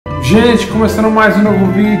Gente, começando mais um novo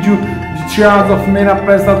vídeo de Teatro of Man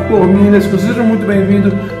apresentado por mim. Seja muito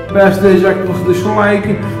bem-vindo. Peço desde já que você deixe um like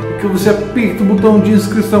e que você aperte o botão de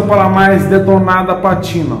inscrição para mais Detonado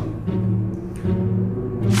platina.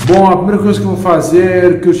 Bom, a primeira coisa que eu vou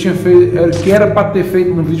fazer, que eu tinha feito, que era para ter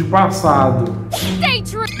feito no vídeo passado.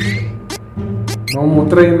 Vamos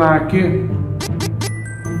treinar aqui.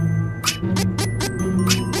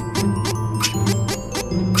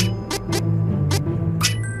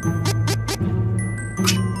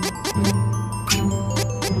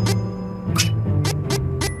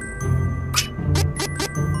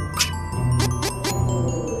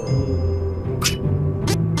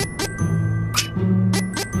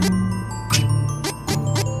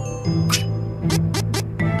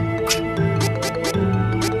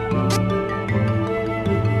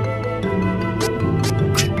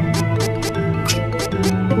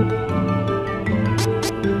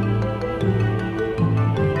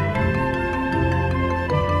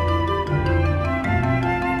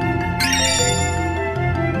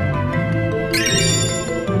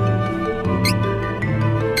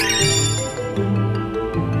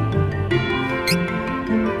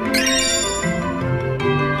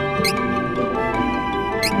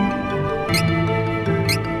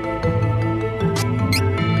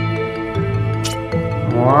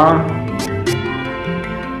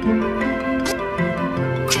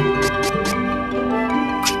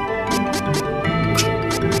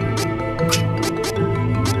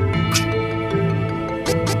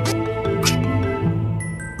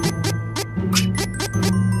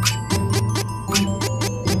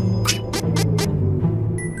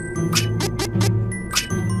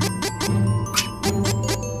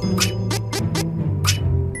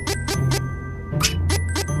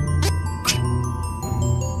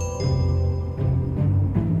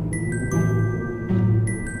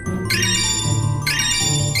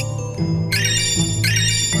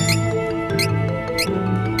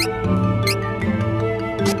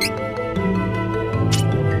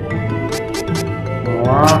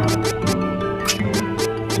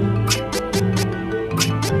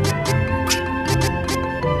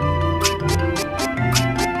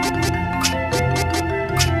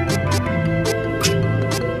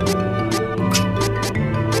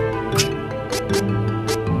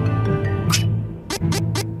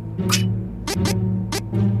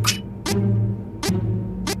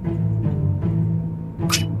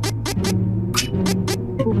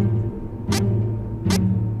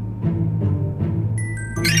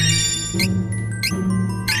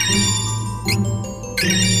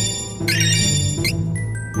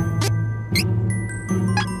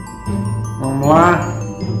 Vamos lá.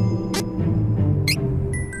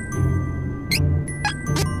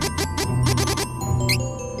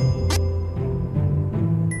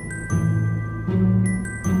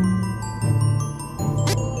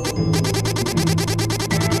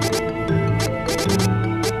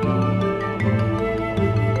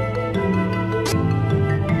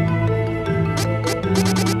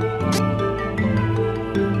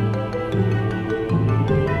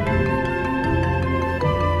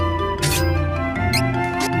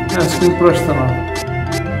 Acho que não presta não.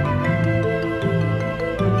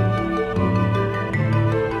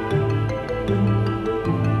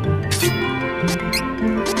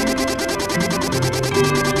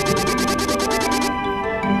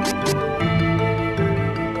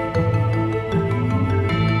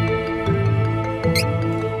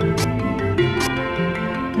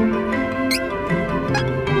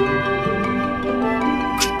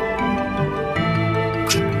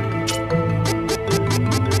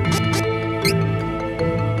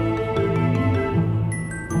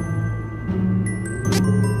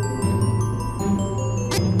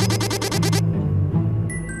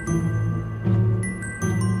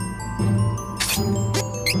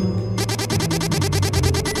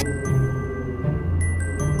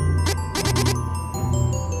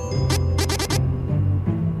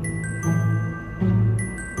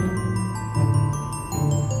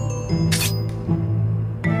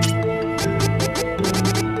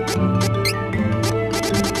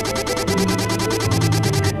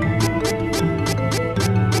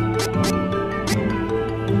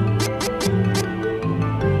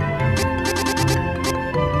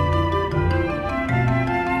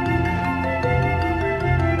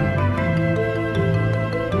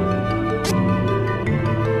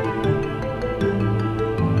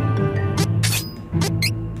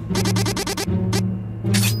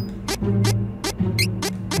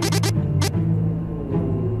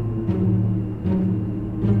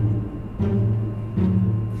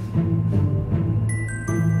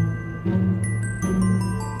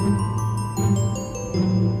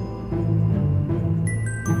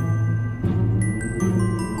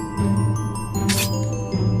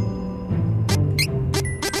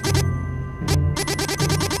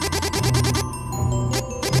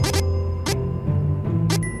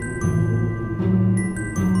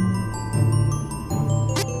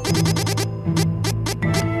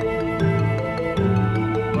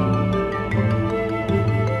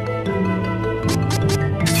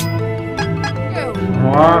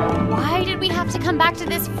 back to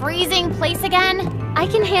this freezing place again? I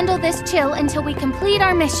can handle this chill until we complete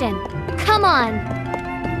our mission. Come on.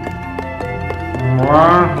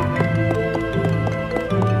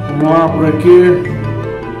 Vamos lá por aqui.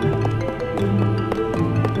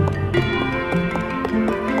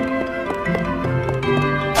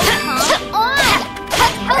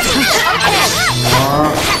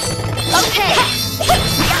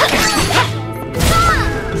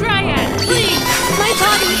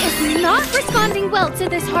 Well to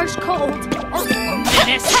this harsh cold.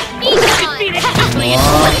 Menace! Be gone!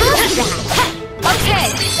 Okay.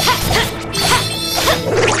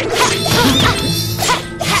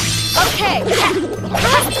 Okay.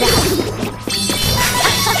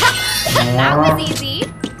 That was easy.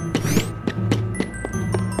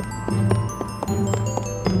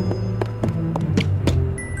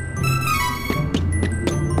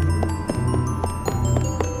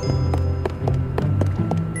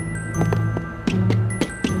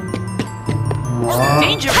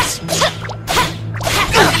 Dangerous!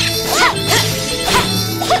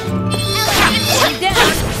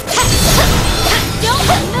 Don't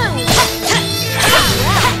move!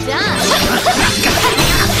 Done!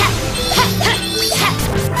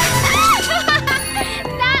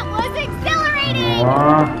 That was exhilarating!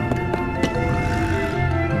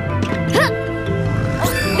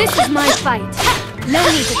 This is my fight. No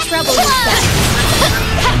need to trouble yourself.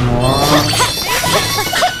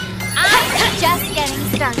 I'm just getting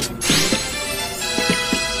started.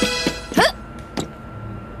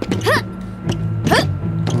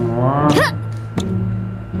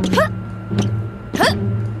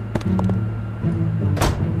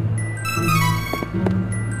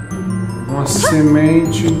 Uma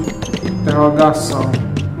semente, interrogação.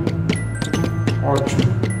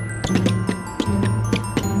 Ótimo.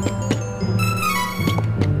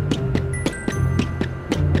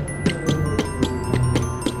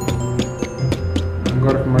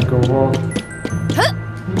 Agora como é que eu volto?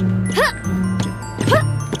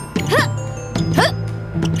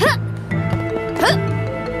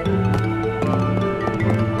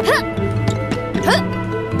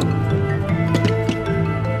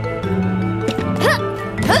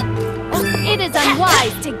 It is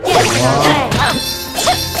unwise to get in our way.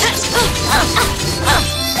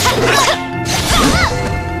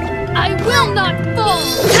 I will not fall.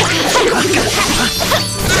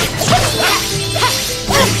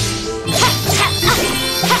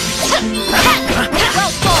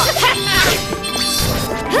 Well fought.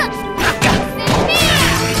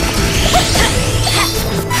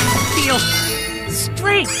 Feel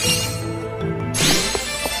strength!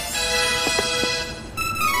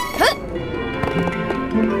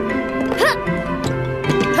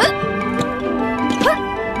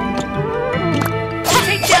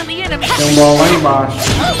 Take down the enemy! Tem bola lá embaixo.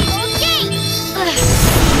 Okay.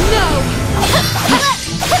 No.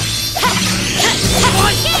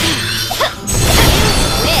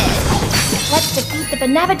 Let's defeat the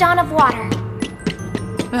Benevodon of water.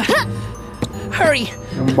 Hurry!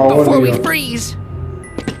 Tem bola Before ali, we ó. freeze!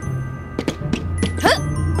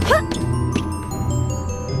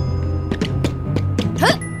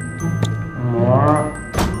 Vamos lá.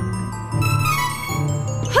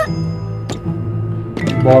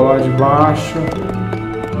 Bola lá de baixo.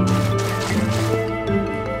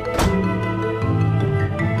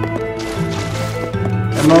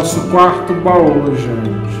 É nosso quarto baú,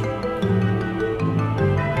 gente.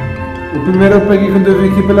 O primeiro eu peguei quando eu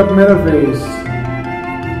vim aqui pela primeira vez.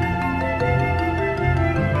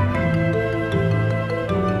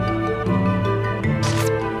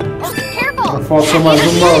 Careful. Falta mais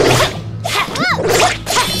um baú.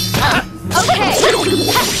 Okay.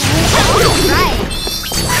 Right.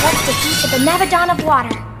 Let's defeat the Benevodon of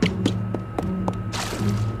water.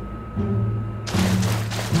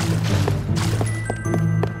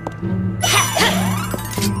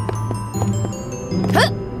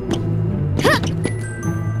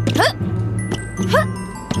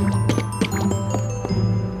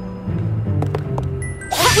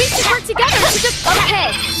 We should work together to just... Okay.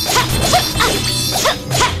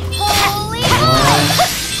 Holy moly!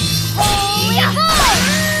 Holy moly!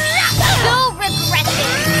 You'll regret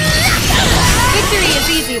this! Victory is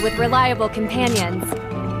easy with reliable companions.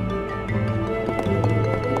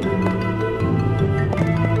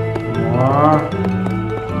 Vamos lá.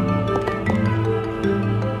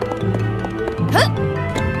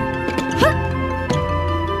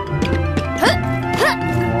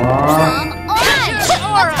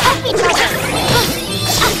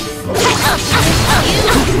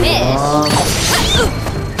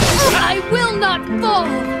 I will not fall!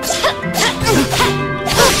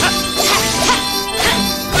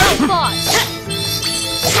 Well fought!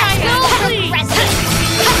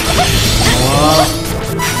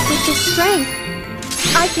 With this strength,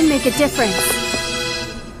 I can make a difference.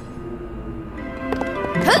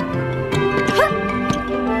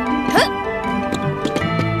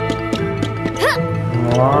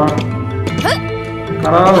 Ó.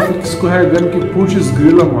 Caralho, ela fica escorregando, que putz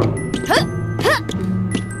grila, mano.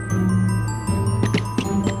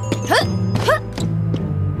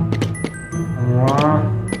 Vamos lá.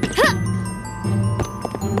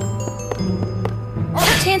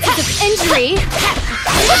 Chances of injury.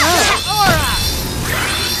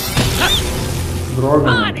 Droga,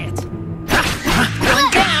 On mano. it! One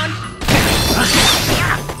down!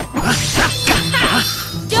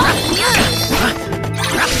 Don't move.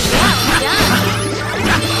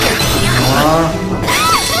 Vamos lá.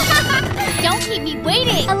 Don't keep me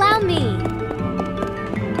waiting. Allow me.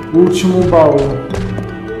 Último baú.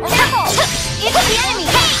 It's the enemy.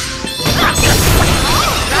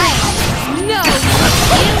 Right. No.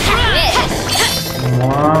 You wish. Vamos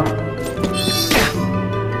lá.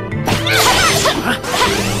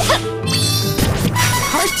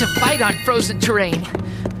 Hard to fight on frozen terrain.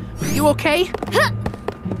 Are you okay?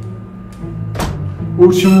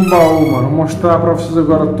 Último baú, mano. Vou mostrar pra vocês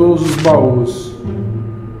agora todos os baús.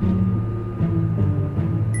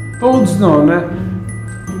 Todos não, né?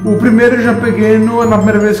 O primeiro eu já peguei na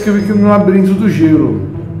primeira vez que eu vi aqui no Labirinto do Gelo.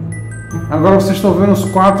 Agora vocês estão vendo os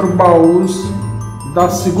 4 baús da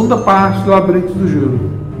segunda parte do Labirinto do Gelo.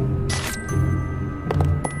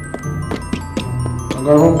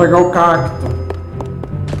 Agora vamos pegar o cacto.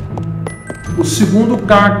 O segundo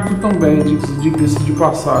cacto também, diga-se de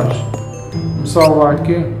passagem. Vamos salvar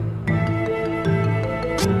aqui.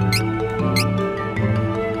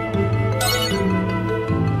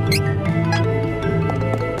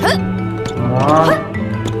 Vamos lá.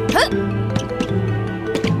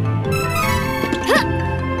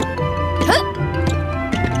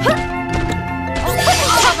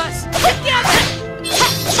 All of us together!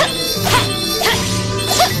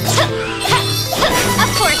 Of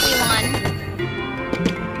course you won.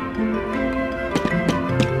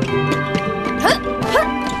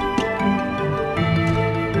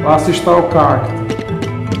 Lá se está o cacto.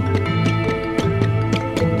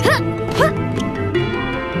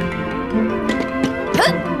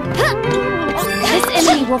 This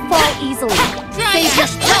enemy will fall easily. Save your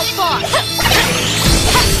stealth thought.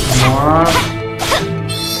 Vamos lá.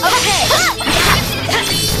 Okay.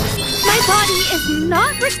 My body is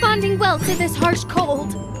not responding well to this harsh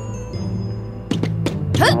cold.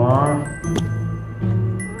 Vamos lá.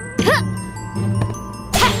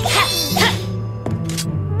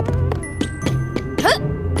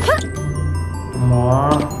 Vamos lá.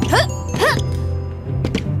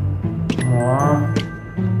 Vamos lá.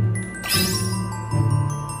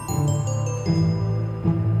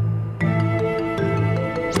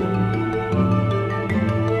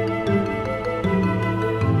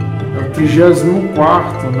 É o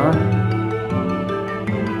 34º, né?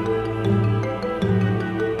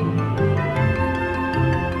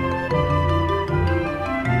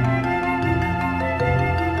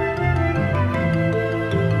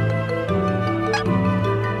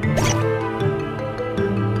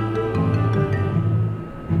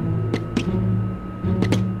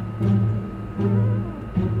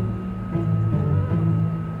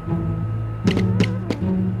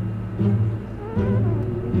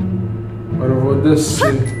 Agora eu vou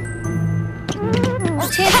descer.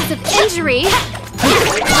 Chances of injury.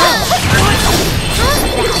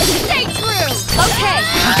 Stay true. Okay.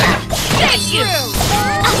 Stay true.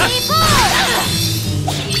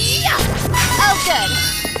 Oh, good.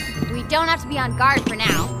 We don't have to be on guard for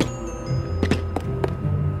now.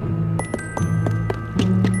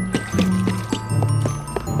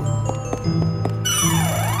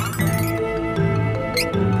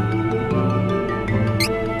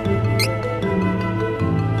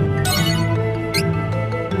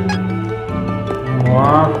 Vamos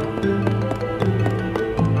lá.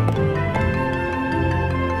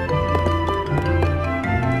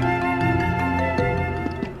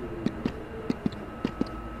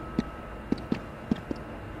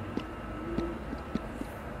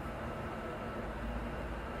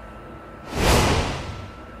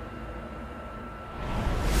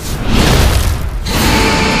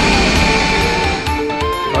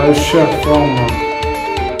 Vai o chefão, mano.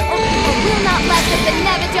 Will not let the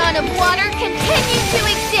Benevodon of water continue to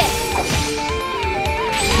exist.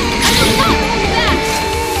 I will not hold back.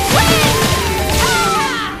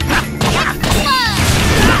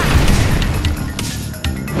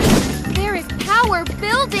 There is power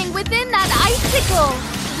building within that icicle.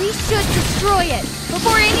 We should destroy it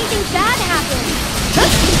before anything bad happens.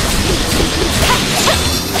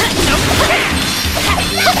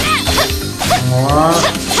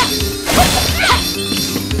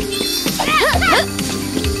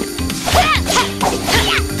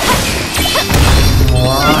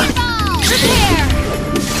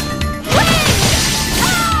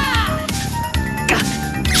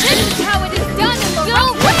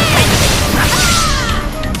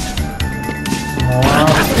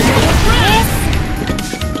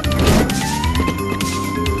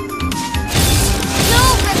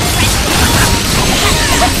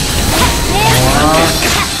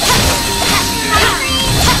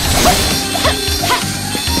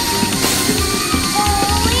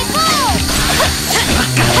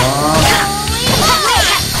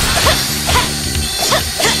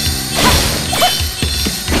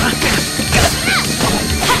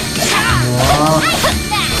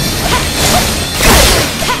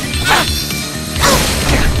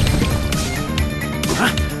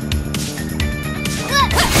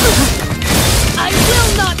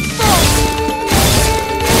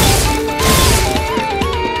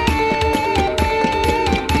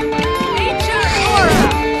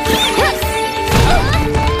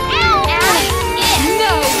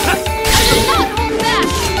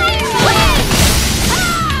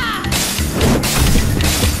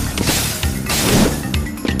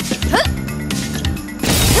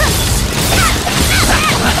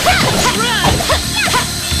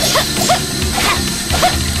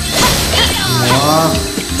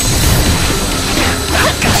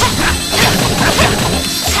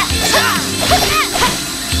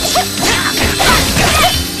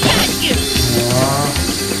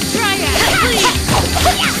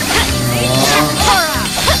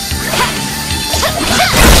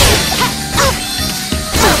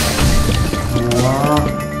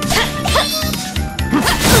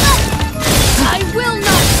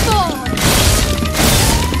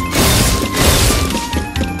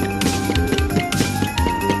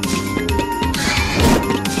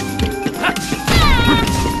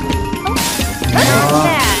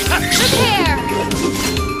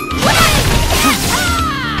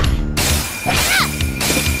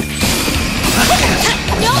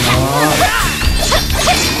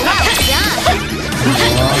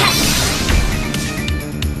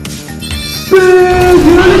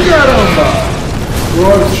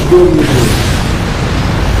 meu Deus.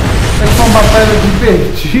 Essa é uma batalha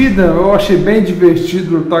divertida. Eu achei bem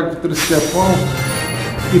divertido lutar contra esse chefão.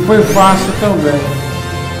 E foi fácil também.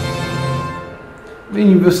 Bem,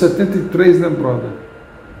 nível 73, né, brother?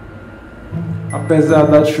 Apesar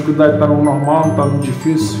da dificuldade estar no normal, não tá no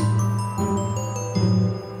difícil.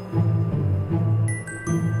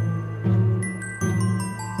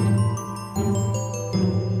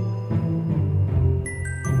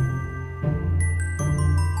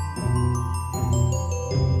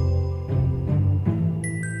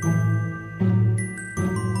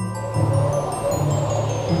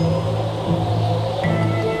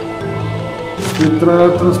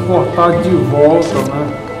 E transportar de volta, né?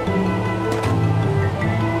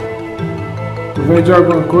 Tu vende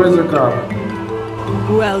alguma coisa, cara?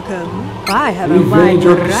 Welcome. I have a wide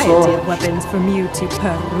variety of weapons from you to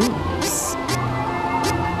peruse.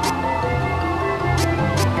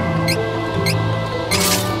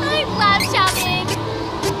 I love shopping.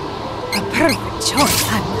 A perfect choice.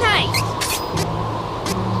 Nice.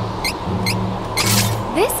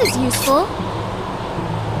 This is useful.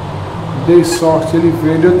 Dei sorte, ele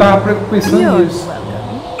vende. Eu tava pensando You're nisso.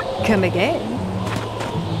 welcome. Come again.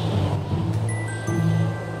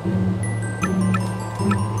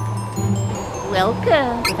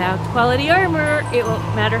 Welcome. Without quality armor, it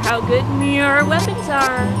won't matter how good your weapons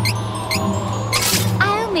are.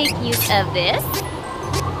 I'll make use of this.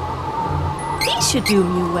 These should do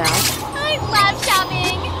me well. I love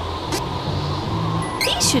shopping.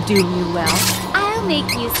 These should do me well. I'll make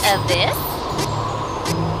use of this.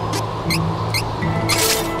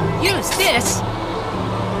 Use this.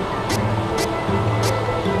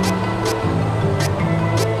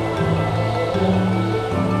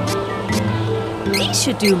 These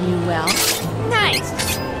should do me well. Nice.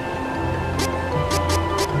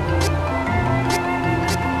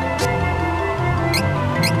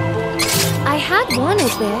 I had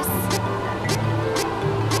wanted this.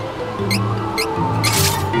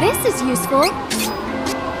 This is useful.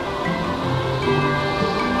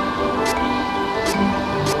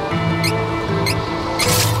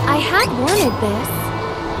 I had wanted this.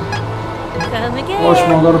 Come again.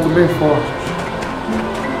 Ótimo, agora eu tô bem forte.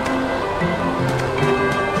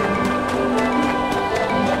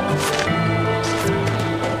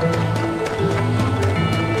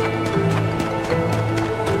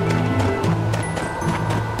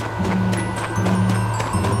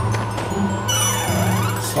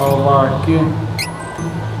 Salvar aqui.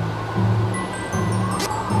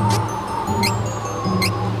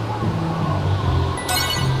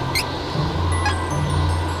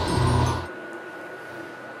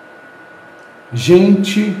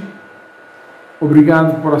 Gente,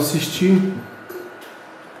 obrigado por assistir.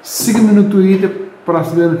 Siga-me no Twitter para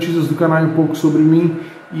saber notícias do canal e um pouco sobre mim.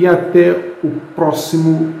 E até o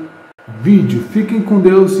próximo vídeo. Fiquem com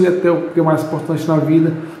Deus e até o que é mais importante na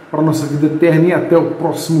vida, para a nossa vida eterna. E até o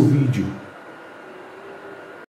próximo vídeo.